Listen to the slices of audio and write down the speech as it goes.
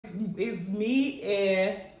It's me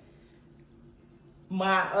and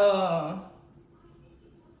my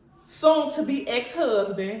soon to be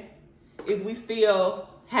ex-husband. Is we still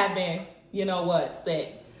having, you know what,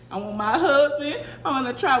 sex. I want my husband. I want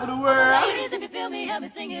to travel the world. Ladies, if you feel me, help me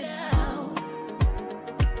sing it out.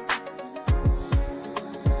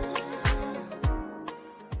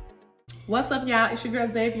 What's up, y'all? It's your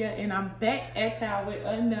girl Xavier, and I'm back at y'all with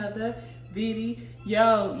another video.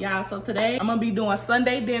 Y'all, so today I'm gonna be doing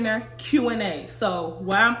Sunday dinner Q&A. So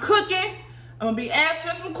while I'm cooking, I'm gonna be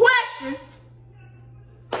answering some questions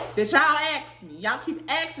that y'all ask me. Y'all keep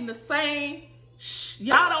asking the same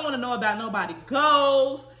y'all don't want to know about nobody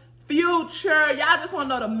goals, future. Y'all just want to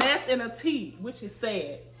know the mess and the tea, which is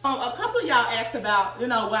sad. A couple of y'all asked about, you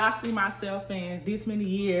know, where I see myself in this many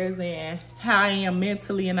years and how I am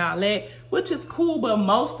mentally and all that, which is cool, but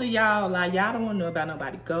most of y'all, like, y'all don't want to know about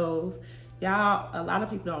nobody goals. Y'all, a lot of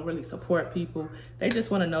people don't really support people. They just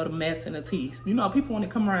want to know the mess and the tea. You know, people want to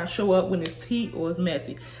come around and show up when it's tea or it's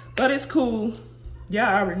messy. But it's cool.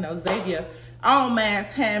 Y'all already know Xavier. I don't mind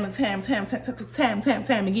time again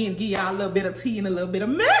to give y'all a little bit of tea and a little bit of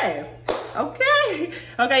mess. Okay.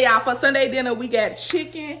 Okay, y'all, for Sunday dinner, we got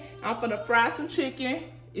chicken. I'm gonna fry some chicken.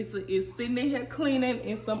 It's sitting in here cleaning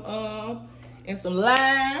and some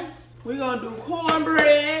limes. We're gonna do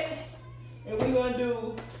cornbread. And we're gonna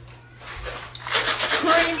do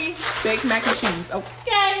creamy baked mac and cheese.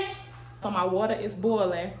 Okay. So my water is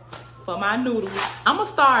boiling for my noodles. I'm gonna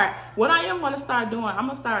start, what I am gonna start doing, I'm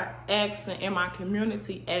gonna start asking in my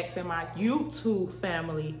community, asking my YouTube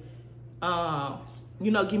family, you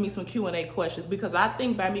know, give me some Q&A questions, because I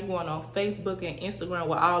think by me going on Facebook and Instagram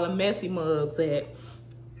with all the messy mugs at,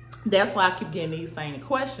 that's why I keep getting these same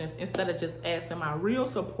questions instead of just asking my real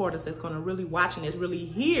supporters that's gonna really watch and that's really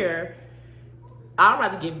here. I'd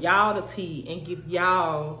rather give y'all the tea and give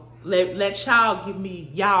y'all, let y'all give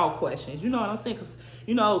me y'all questions. You know what I'm saying? Because,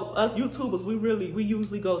 you know, us YouTubers, we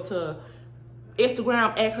usually go to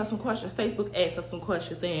Instagram, ask us some questions, Facebook, ask us some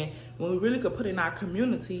questions, and when we really could put in our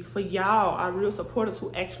community for y'all, our real supporters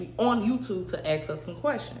who actually on YouTube, to ask us some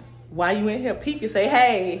questions. While you in here peeking, say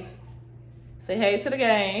hey. Say hey to the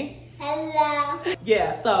gang. Hello.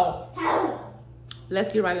 Yeah, so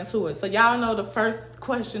let's get right into it. So y'all know the first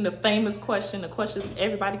question, the famous question, the question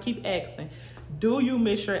everybody keep asking. Do you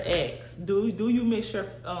miss your ex? Do you miss your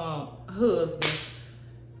husband?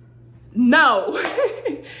 No.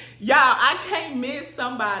 Y'all, I can't miss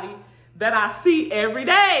somebody that I see every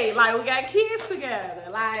day. Like, we got kids together.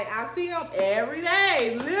 Like, I see him every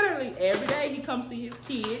day. Literally every day he comes see his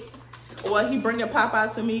kids. Or he bring a pop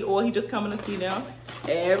out to me, or he just coming to see them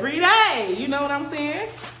every day. You know what I'm saying?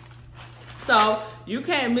 So you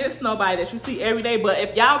can't miss nobody that you see every day. But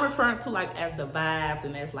if y'all referring to like as the vibes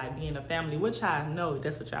and as like being a family, which I know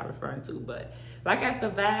that's what y'all referring to, but like as the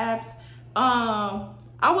vibes,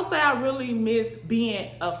 I would say I really miss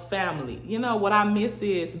being a family. You know, what I miss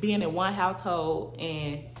is being in one household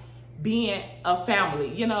and being a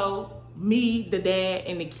family. You know, me, the dad,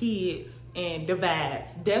 and the kids, and the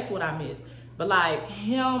vibes. That's what I miss. But like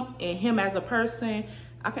him and him as a person,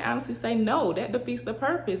 I can honestly say no. That defeats the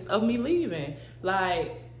purpose of me leaving.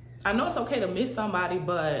 Like, I know it's okay to miss somebody,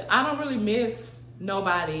 but I don't really miss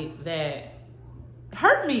nobody that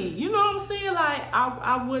hurt me. You know what I'm saying? Like,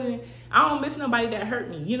 I don't miss nobody that hurt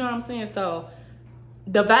me. You know what I'm saying? So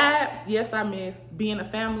the vibes, yes, I miss. Being a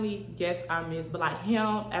family, yes, I miss. But like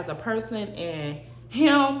him as a person and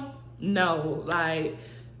him, no. Like,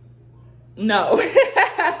 no.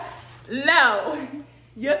 No.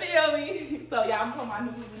 You feel me? So y'all, I'm putting my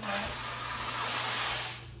noodles in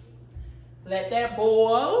there. Let that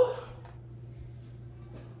boil.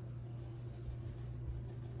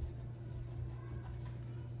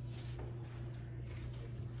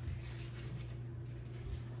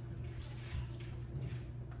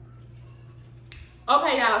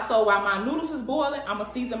 Okay, y'all, so while my noodles is boiling, I'm gonna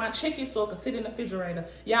season my chicken so it can sit in the refrigerator.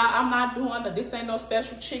 Y'all, I'm not doing this ain't no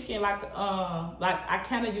special chicken like I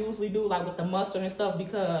kind of usually do, like with the mustard and stuff,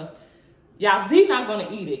 because y'all, Z not gonna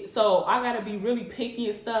eat it. So I gotta be really picky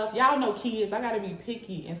and stuff. Y'all know kids, I gotta be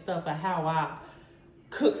picky and stuff for how I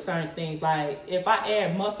cook certain things. Like if I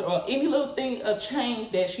add mustard or any little thing of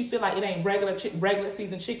change that she feel like it ain't regular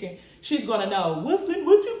seasoned chicken, she's gonna know what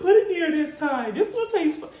you put in there this time. This will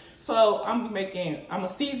taste. So I'm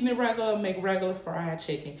gonna season it regular, make regular fried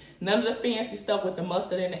chicken. None of the fancy stuff with the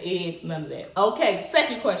mustard and the eggs, none of that. Okay,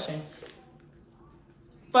 second question.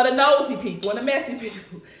 For the nosy people and the messy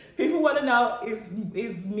people, people want to know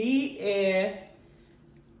is me and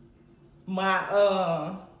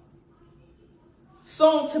my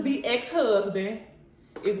soon to be ex-husband,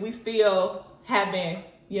 is we still having,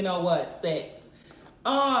 you know what, sex.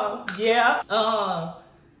 Yeah.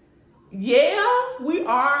 Yeah, we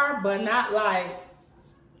are, but not like,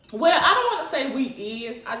 well, I don't want to say we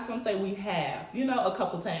is. I just want to say we have, you know, a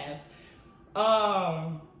couple times.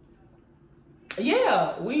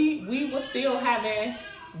 Yeah, we were still having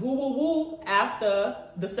woo woo woo after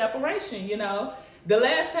the separation, you know. The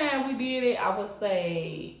last time we did it, I would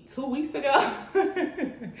say 2 weeks ago.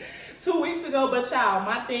 2 weeks ago, but y'all,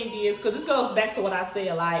 my thing is, because this goes back to what I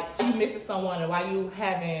said, like, you missing someone and why you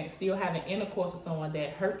still having intercourse with someone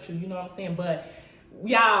that hurt you, you know what I'm saying? But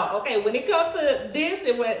y'all, okay, when it comes to this,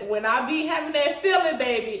 and when I be having that feeling,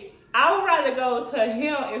 baby, I would rather go to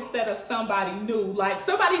him instead of somebody new. Like,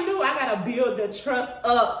 somebody new, I gotta build the trust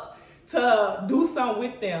up to do something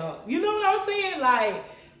with them. You know what I'm saying? Like,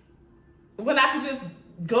 when I could just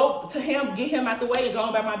go to him, get him out the way, and go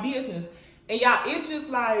about my business. And y'all, it's just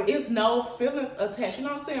like, it's no feelings attached. You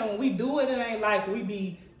know what I'm saying? When we do it, it ain't like we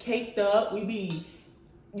be caked up. We be,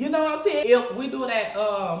 you know what I'm saying? If we do it at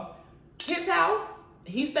his house,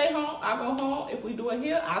 he stay home, I go home. If we do it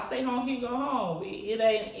here, I stay home, he go home.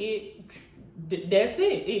 That's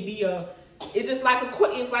it. It's just like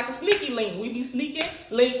it's like a sneaky link. We be sneaking,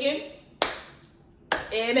 linking,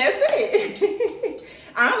 and that's it.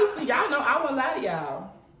 Honestly, y'all know I won't lie to y'all.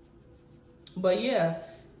 But yeah,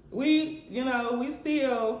 we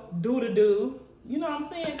still do the do. You know what I'm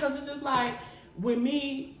saying? Because it's just like, with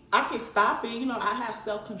me, I can stop it. You know, I have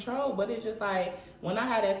self-control, but it's just like, when I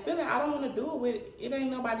have that feeling, I don't want to do it with, it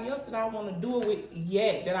ain't nobody else that I want to do it with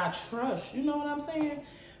yet, that I trust. You know what I'm saying?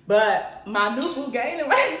 But my new boo gaining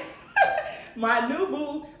weight. My new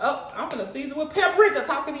boo, oh, I'm gonna season with paprika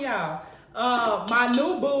talking to y'all. My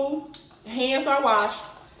new boo, hands are washed.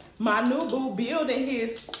 My new boo building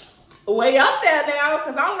his way up there now,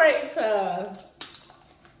 because I'm ready to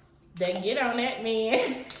then get on that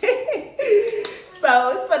man.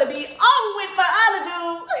 So it's gonna be over with for other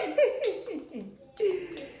dudes.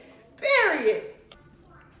 Period.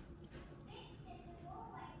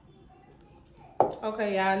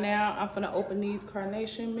 Okay, y'all, now I'm gonna open these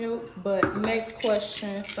carnation milks. But next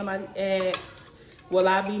question, somebody asked, will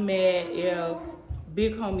I be mad if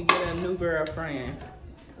Big Homie get a new girlfriend?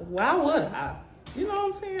 Why would I? You know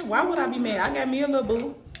what I'm saying? Why would I be mad? I got me a little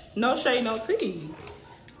boo. No shade, no tea.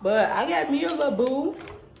 But I got me a little boo.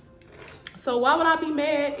 So why would I be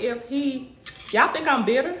mad if y'all think I'm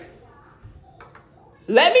bitter?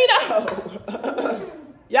 Let me know.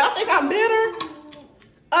 Y'all think I'm bitter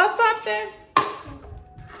or something?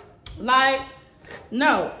 Like,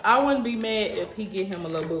 no, I wouldn't be mad if he get him a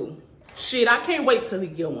little boo. Shit, I can't wait till he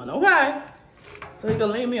get one, okay? So he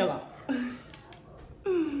gonna leave me alone.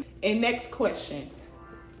 And next question.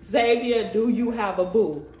 Xavier, do you have a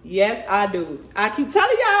boo? Yes, I do. I keep telling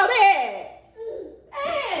y'all that.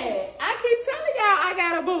 Hey, I keep telling y'all I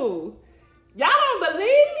got a boo. Y'all don't believe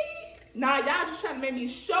me? Nah, y'all just trying to make me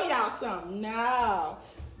show y'all something. No.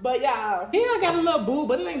 But y'all, I got a little boo,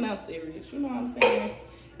 but it ain't nothing serious. You know what I'm saying?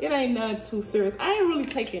 It ain't nothing too serious. I ain't really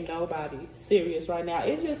taking nobody serious right now.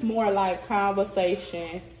 It's just more like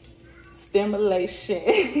conversation,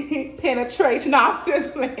 stimulation, penetration. No, I'm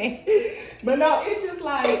just playing. But no, it's just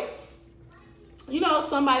like, you know,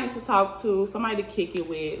 somebody to talk to, somebody to kick it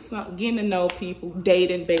with, getting to know people,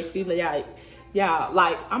 dating, basically. Y'all,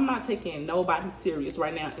 like, I'm not taking nobody serious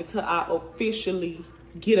right now until I officially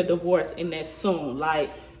get a divorce, and that soon. Like,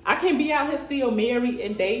 I can't be out here still married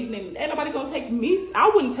and dating, and ain't nobody gonna take me. I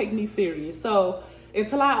wouldn't take me serious. So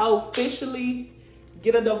until I officially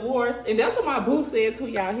get a divorce, and that's what my boo said to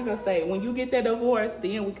y'all. He gonna say, when you get that divorce,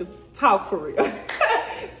 then we could talk for real.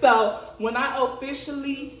 So when I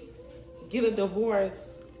officially get a divorce,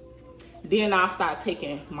 then I'll start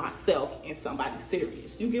taking myself and somebody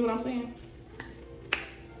serious. You get what I'm saying?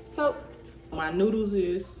 So my noodles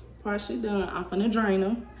is partially done. I'm finna drain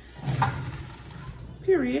them.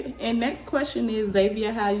 Period. And next question is,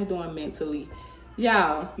 Xavier, how you doing mentally?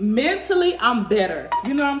 Y'all, mentally, I'm better.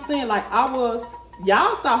 You know what I'm saying? Like,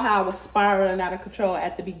 y'all saw how I was spiraling out of control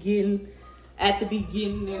at the beginning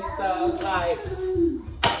and stuff. Like,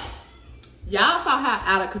 y'all saw how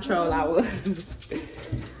out of control I was.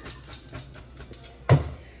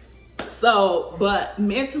 So, but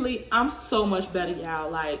mentally, I'm so much better,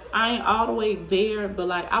 y'all. Like, I ain't all the way there, but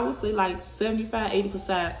like, I would say like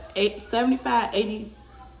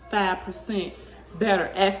 75-80% better.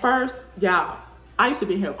 At first, y'all, I used to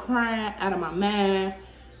be here crying out of my mind,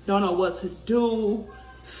 don't know what to do.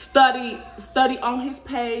 study on his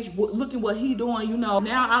page, look at what he doing, you know.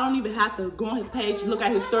 Now I don't even have to go on his page, look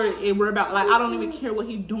at his story and worry about, like, I don't even care what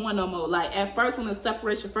he doing no more. Like, at first when the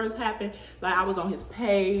separation first happened, like, I was on his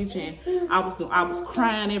page and I was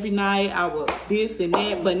crying every night, I was this and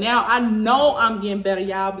that. But now I know I'm getting better,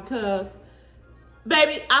 y'all, because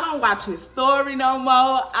baby, I don't watch his story no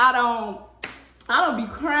more. I don't be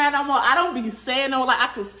crying no more. I don't be saying no more. Like, I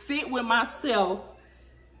could sit with myself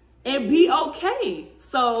and be okay.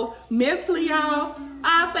 So mentally, y'all,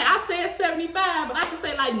 I said 75, but I can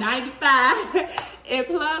say like 95. And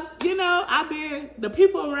plus, you know, the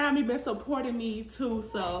people around me been supporting me too.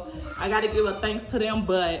 So I got to give a thanks to them.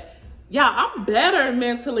 But y'all, I'm better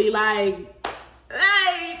mentally. Like,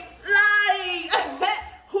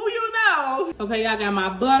 who you know? Okay, y'all, got my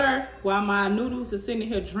butter. While my noodles is sitting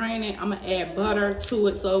here draining, I'm gonna add butter to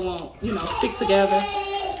it so it won't, you know, stick together.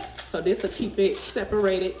 So this will keep it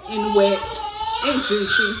separated and wet and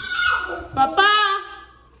juicy. Papa,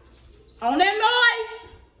 on that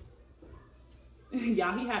noise.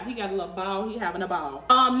 Y'all, he got a little ball. He having a ball.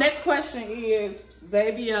 Next question is,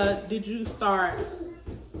 Xavier, did you start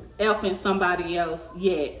elfing somebody else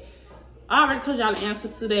yet? I already told y'all the answer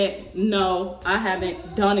to that. No, I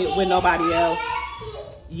haven't done it with nobody else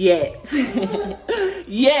yet.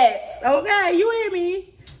 Yet. Okay, you hear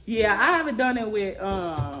me? Yeah, I haven't done it with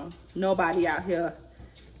nobody out here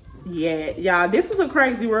yet. Y'all, this is a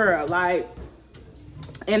crazy world. Like,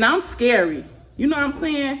 and I'm scary. You know what I'm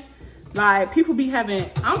saying? Like,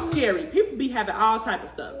 I'm scary. People be having all type of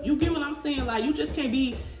stuff. You get what I'm saying? Like, you just can't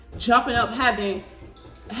be jumping up having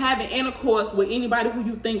intercourse with anybody who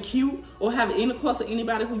you think cute, or having intercourse with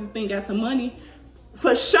anybody who you think got some money.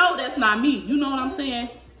 For sure, that's not me. You know what I'm saying?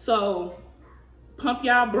 So pump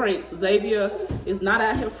y'all brakes. Xavier is not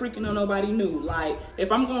out here freaking on nobody new. Like,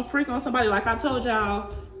 if I'm gonna freak on somebody, like I told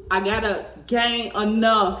y'all, I gotta gain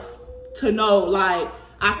enough to know, like,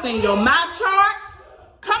 I seen your mouth chart.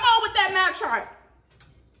 Come on with that mouth chart.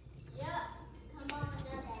 Yeah, come on with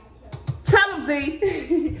that mouth chart. Tell him,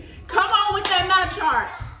 Z. Come on with that mouth chart.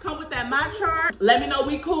 Come with that mouth chart. Let me know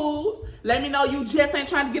we cool. Let me know you just ain't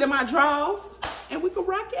trying to get in my drawers. And we can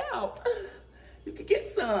rock out. You can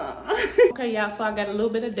get some. Okay, y'all, so I got a little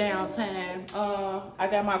bit of downtime. I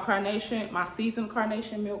got my seasoned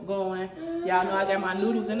carnation milk going. Y'all know I got my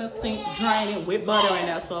noodles in the sink draining with butter in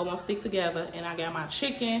there so it won't stick together. And I got my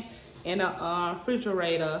chicken in the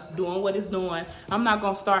refrigerator doing what it's doing. I'm not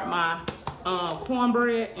gonna start my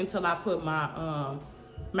cornbread until I put my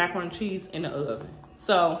macaroni and cheese in the oven.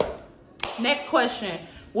 So, next question.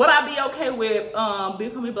 Would I be okay with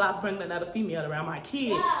Big Homie Blocks bringing another female around my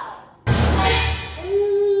kids?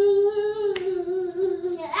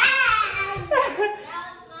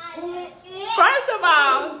 First of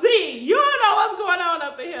all, Z, you don't know what's going on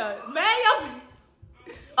up in here. Man,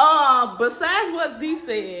 besides what Z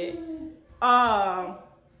said,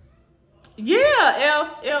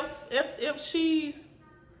 yeah, if she's,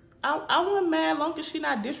 I wouldn't mind long as she's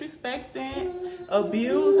not disrespecting,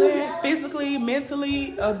 abusing, physically,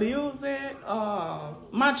 mentally abusing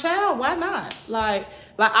my child. Why not? Like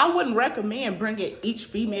I wouldn't recommend bringing each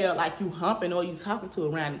female like you humping or you talking to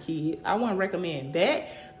around the kids. I wouldn't recommend that.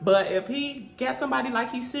 But if he got somebody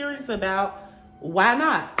like he's serious about, why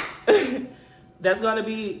not? That's gonna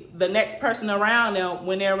be the next person around them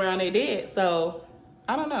when they're around their dad. So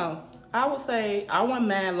I don't know. I would say I wouldn't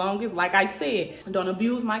mind long as, like I said, don't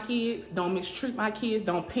abuse my kids, don't mistreat my kids,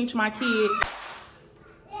 don't pinch my kids.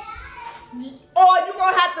 Or you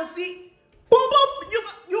gonna have to see, boom, boom,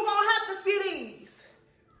 you gonna have to see these.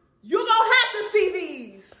 You gonna have to see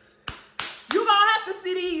these. You gonna have to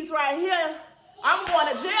see these right here. I'm going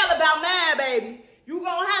to jail about mine, baby. You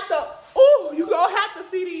gonna have to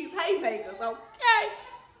see these haymakers, okay?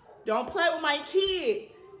 Don't play with my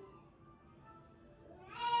kids.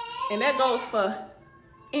 And that goes for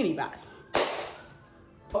anybody.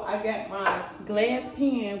 So I got my glass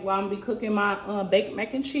pan while I'm be cooking my baked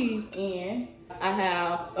mac and cheese in. I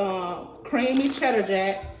have creamy cheddar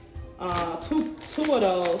jack, two of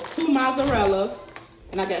those, 2 mozzarellas,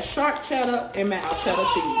 and I got sharp cheddar and mild cheddar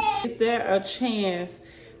cheese. Is there a chance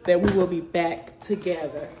that we will be back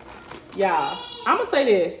together? Y'all, I'm gonna say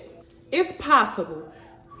this. It's possible.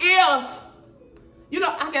 If, you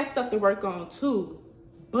know, I got stuff to work on too.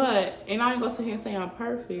 But, and I ain't gonna sit here and say I'm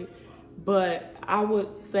perfect, but I would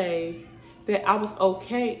say that I was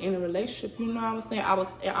okay in a relationship. You know what I'm saying? I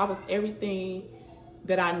was everything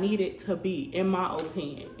that I needed to be, in my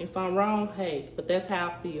opinion. If I'm wrong, hey, but that's how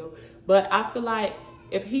I feel. But I feel like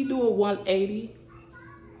if he do a 180,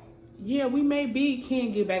 yeah, we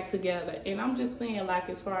can get back together. And I'm just saying, like,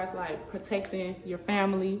 as far as like protecting your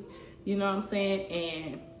family, you know what I'm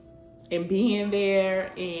saying, and being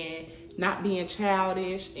there and not being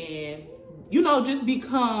childish and, you know, just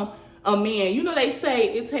become a man. You know, they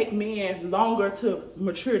say it takes men longer to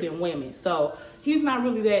mature than women. So he's not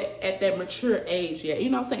really at that mature age yet. You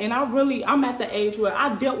know what I'm saying? And I'm at the age where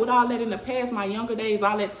I dealt with all that in the past, my younger days,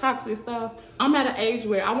 all that toxic stuff. I'm at an age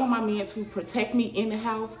where I want my man to protect me in the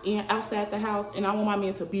house and outside the house. And I want my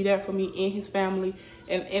man to be there for me and his family.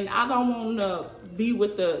 And I don't want to be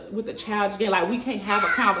with the childish game. Like, we can't have a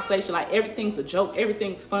conversation. Like, everything's a joke.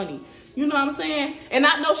 Everything's funny. You know what I'm saying? And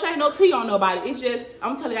not no shade, no tea on nobody. It's just,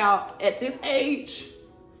 I'm telling y'all, at this age,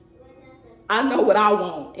 I know what I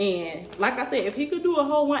want. And like I said, if he could do a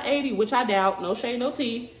whole 180, which I doubt, no shade, no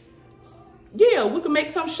tea, yeah, we could make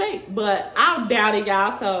some shake. But I doubt it,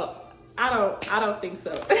 y'all. So I don't think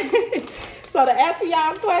so. So to answer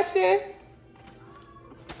y'all's question,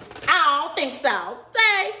 I don't think so.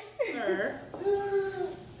 Say, sir.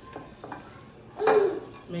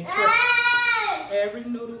 Make sure every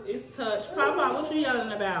noodle is touched. Papa, what you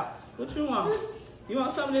yelling about? What you want? You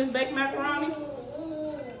want some of this baked macaroni?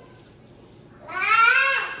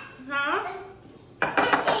 Huh?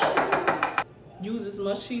 Use as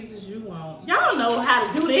much cheese as you want. Y'all know how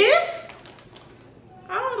to do this.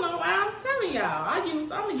 I don't know why I'm telling y'all. I'm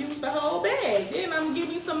gonna use the whole bag. Then I'm gonna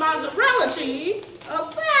give you some mozzarella cheese.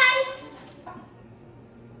 Okay.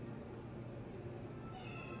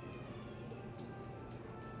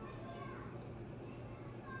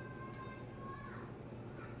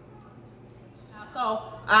 So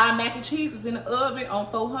our mac and cheese is in the oven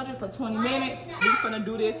on 400 for 20 minutes. We're gonna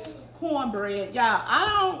do this cornbread.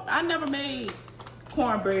 Y'all, I never made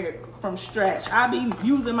cornbread from scratch. I be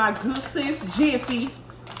using my good sis Jiffy,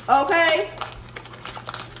 okay?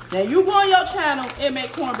 Now you go on your channel and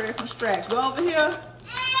make cornbread from scratch. Go over here,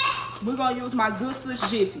 we're gonna use my good sis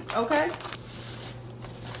Jiffy, okay?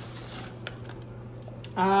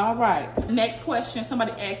 All right, next question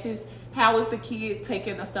somebody asks is, how is the kids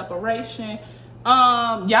taking a separation?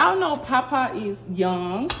 Y'all know Papa is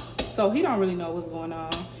young, so he don't really know what's going on.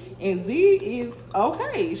 And Z is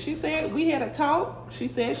okay. She said we had a talk. She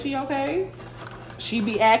said she okay. She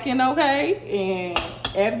be acting okay, and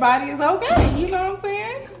everybody is okay. You know what I'm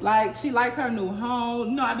saying? Like, she like her new home.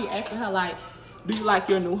 You know, I be asking her like, do you like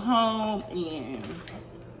your new home and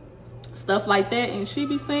stuff like that, and she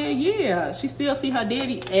be saying yeah. She still see her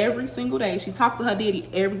daddy every single day. She talks to her daddy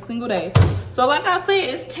every single day. So like I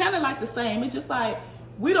said, it's kind of like the same. It's just like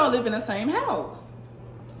we don't live in the same house.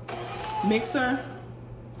 Mixer,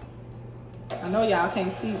 I know y'all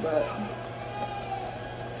can't see, but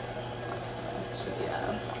show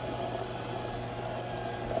y'all.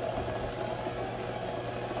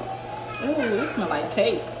 Ooh, it smells like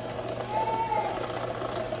cake.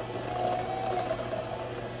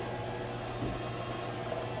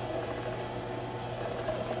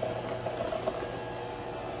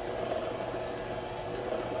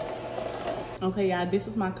 Okay, y'all, this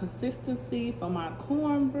is my consistency for my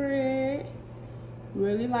cornbread.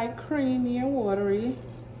 Really like creamy and watery.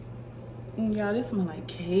 And y'all, this smells like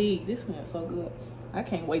cake. This smells so good. I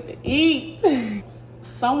can't wait to eat.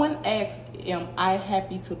 Someone asked, am I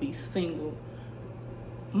happy to be single?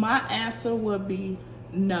 My answer would be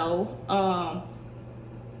no.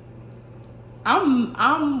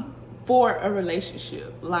 I'm for a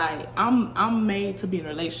relationship. Like, I'm made to be in a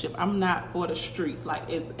relationship. I'm not for the streets. Like,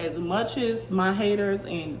 as much as my haters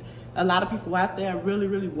and a lot of people out there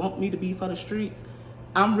really want me to be for the streets,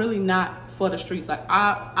 I'm really not for the streets. Like,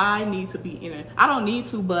 I need to be in it. I don't need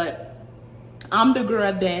to, but I'm the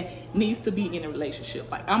girl that needs to be in a relationship.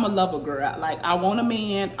 Like, I'm a lover girl. Like, I want a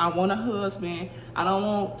man, I want a husband.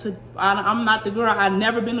 I'm not the girl. I've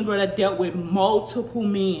never been the girl that dealt with multiple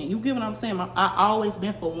men. You get what I'm saying? I always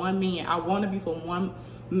been for one man. I want to be for one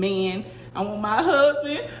man. I want my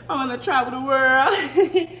husband. I want to travel the world.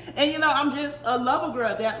 And you know, I'm just a lover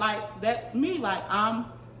girl that's me. Like, I'm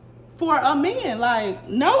for a man. Like,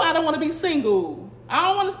 no, I don't want to be single.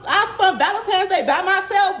 I spent Valentine's Day by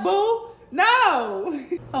myself, boo. No.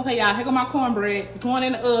 Okay, y'all, here go my cornbread. Going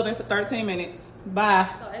in the oven for 13 minutes. Bye.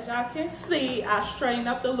 So as y'all can see, I straightened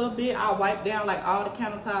up a little bit. I wiped down like all the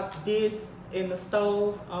countertops, this in the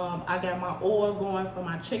stove. I got my oil going for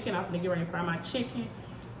my chicken. I'm gonna get ready to fry my chicken.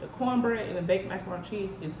 The cornbread and the baked macaroni and cheese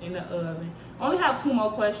is in the oven. Only have 2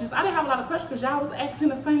 more questions. I didn't have a lot of questions because y'all was asking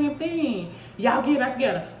the same thing. Y'all get back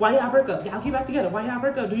together. Why y'all break up? Y'all get back together. Why y'all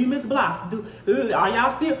break up? Do you miss blocks? Are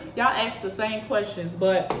y'all still? Y'all ask the same questions,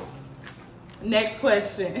 but next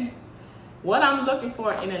question. What I'm looking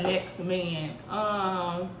for in a next man?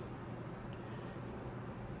 A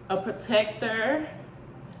protector,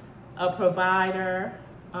 a provider,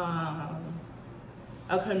 a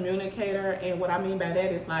a communicator, and what I mean by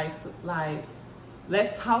that is like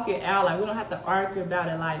let's talk it out. Like we don't have to argue about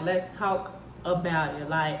it. Like let's talk about it.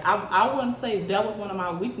 Like I wouldn't say that was one of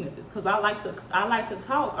my weaknesses, because I like to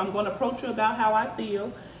talk. I'm going to approach you about how I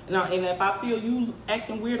feel, and if I feel you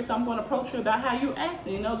acting weird, so I'm going to approach you about how you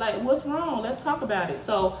acting. You know, like what's wrong? Let's talk about it.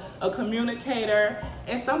 So a communicator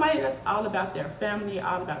and somebody that's all about their family,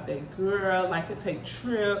 all about their girl, like to take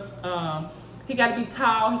trips. He got to be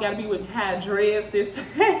tall. He got to be with high dreads this.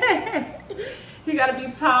 He got to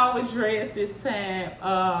be tall with dreads this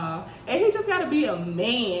time. And he just got to be a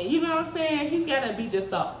man. You know what I'm saying? He got to be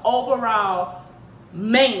just an overall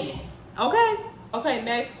man. Okay? Okay,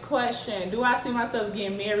 next question. Do I see myself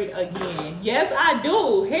getting married again? Yes, I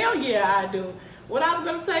do. Hell yeah, I do. What I was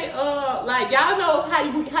going to say, like, y'all know how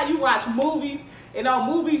you watch movies. And on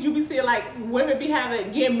movies, you be seeing, like, women be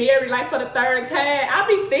getting married, like, for the third time. I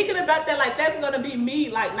be thinking about that, like, that's going to be me,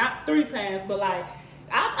 like, not 3 times, but, like,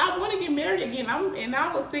 I want to get married again. And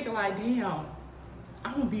I was thinking, like, damn,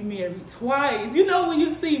 I'm going to be married twice. You know, when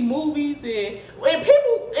you see movies and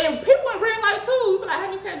people in real life, too, you be like, how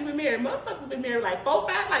many times you been married? Motherfuckers been married, like, 4,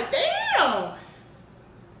 5, like, damn.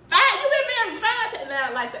 5, you been married 5 times.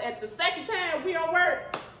 Now, like, at the second time we don't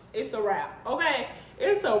work, it's a wrap, okay?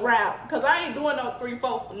 It's a wrap, because I ain't doing no 3,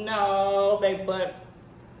 4, no, baby, but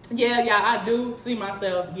yeah, I do see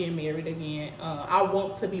myself getting married again. I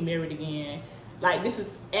want to be married again. Like, this is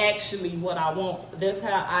actually what I want. That's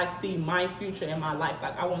how I see my future in my life.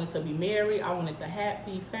 Like, I wanted to be married. I wanted the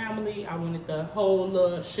happy family. I wanted the whole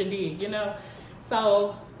little shindig, you know?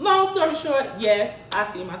 So, long story short, yes,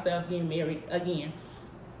 I see myself getting married again.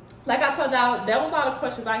 Like I told y'all, that was all the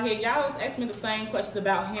questions I had. Y'all was asking me the same questions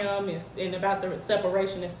about him and about the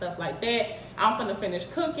separation and stuff like that. I'm finna finish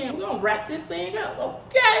cooking. We're gonna wrap this thing up,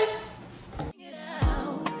 okay?